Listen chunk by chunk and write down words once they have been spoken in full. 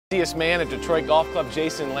Busiest man at Detroit Golf Club,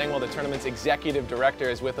 Jason Langwell, the tournament's executive director,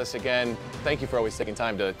 is with us again. Thank you for always taking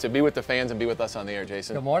time to be with the fans and be with us on the air,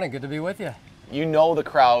 Jason. Good morning. Good to be with you. You know the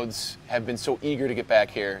crowds have been so eager to get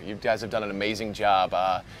back here. You guys have done an amazing job.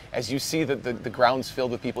 As you see the grounds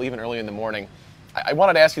filled with people even early in the morning, I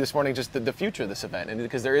wanted to ask you this morning just the future of this event, and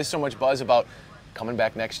because there is so much buzz about coming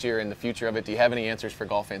back next year and the future of it. Do you have any answers for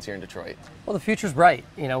golf fans here in Detroit? Well, the future's bright.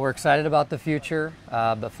 You know, we're excited about the future,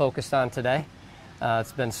 but focused on today.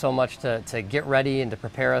 It's been so much to get ready and to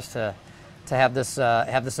prepare us to have this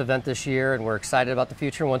event this year, and we're excited about the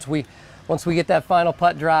future. Once we get that final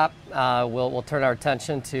putt drop, we'll turn our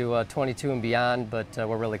attention to 22 and beyond. But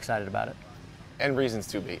we're really excited about it. And reasons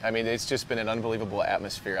to be. I mean, it's just been an unbelievable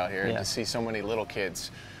atmosphere out here, yeah. To see so many little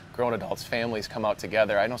kids, grown adults, families come out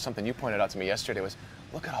together. I know something you pointed out to me yesterday was,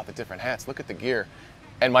 look at all the different hats, look at the gear.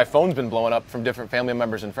 And my phone's been blowing up from different family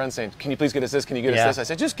members and friends saying, can you please get us this, can you get us this? I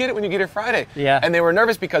said, just get it when you get here Friday. Yeah. And they were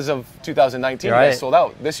nervous because of 2019, you guys sold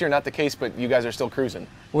out. This year, not the case, but you guys are still cruising.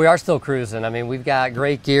 We are still cruising. I mean, we've got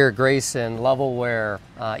great gear, Grayson, Levelware,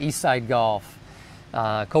 Eastside Golf,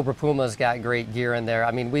 Cobra Puma's got great gear in there.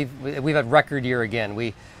 I mean, we've had record year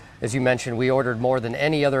again. As you mentioned, we ordered more than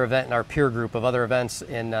any other event in our peer group of other events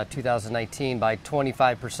in 2019 by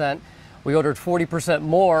 25%. We ordered 40%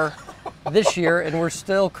 more this year, and we're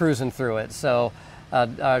still cruising through it. So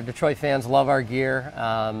our Detroit fans love our gear.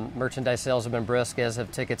 Merchandise sales have been brisk, as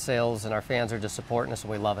have ticket sales, and our fans are just supporting us,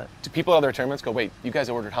 and we love it. Do people at other tournaments go, wait, you guys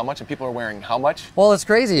ordered how much, and people are wearing how much? Well, it's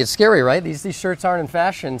crazy. It's scary, right? These shirts aren't in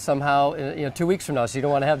fashion somehow, 2 weeks from now, so you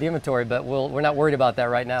don't want to have the inventory, but we're not worried about that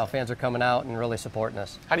right now. Fans are coming out and really supporting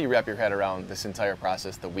us. How do you wrap your head around this entire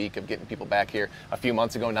process, the week of getting people back here a few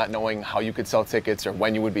months ago, not knowing how you could sell tickets or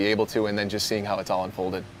when you would be able to, and then just seeing how it's all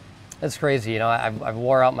unfolded? It's crazy. I've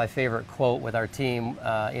wore out my favorite quote with our team.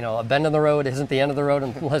 A bend in the road isn't the end of the road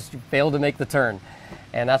unless you fail to make the turn.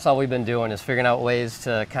 And that's all we've been doing, is figuring out ways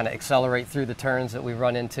to kind of accelerate through the turns that we've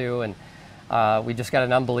run into. And we just got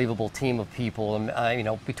an unbelievable team of people,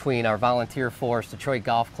 between our volunteer force, Detroit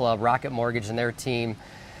Golf Club, Rocket Mortgage and their team.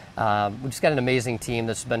 We just got an amazing team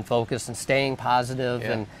that's been focused and staying positive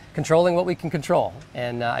and controlling what we can control.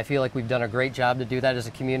 And I feel like we've done a great job to do that as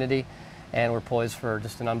a community. And we're poised for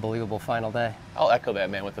just an unbelievable final day. I'll echo that,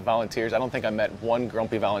 man, with the volunteers. I don't think I met one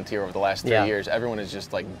grumpy volunteer over the last 3 years. Everyone is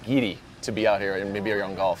just like giddy to be out here and maybe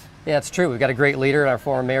around golf. Yeah, it's true. We've got a great leader, our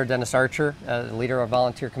former mayor, Dennis Archer, leader of our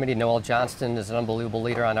volunteer committee. Noel Johnston is an unbelievable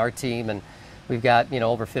leader on our team. And we've got,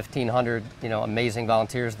 over 1,500, amazing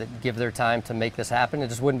volunteers that give their time to make this happen. It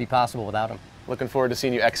just wouldn't be possible without them. Looking forward to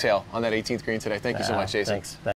seeing you exhale on that 18th green today. Thank you so much, Jason. Thanks.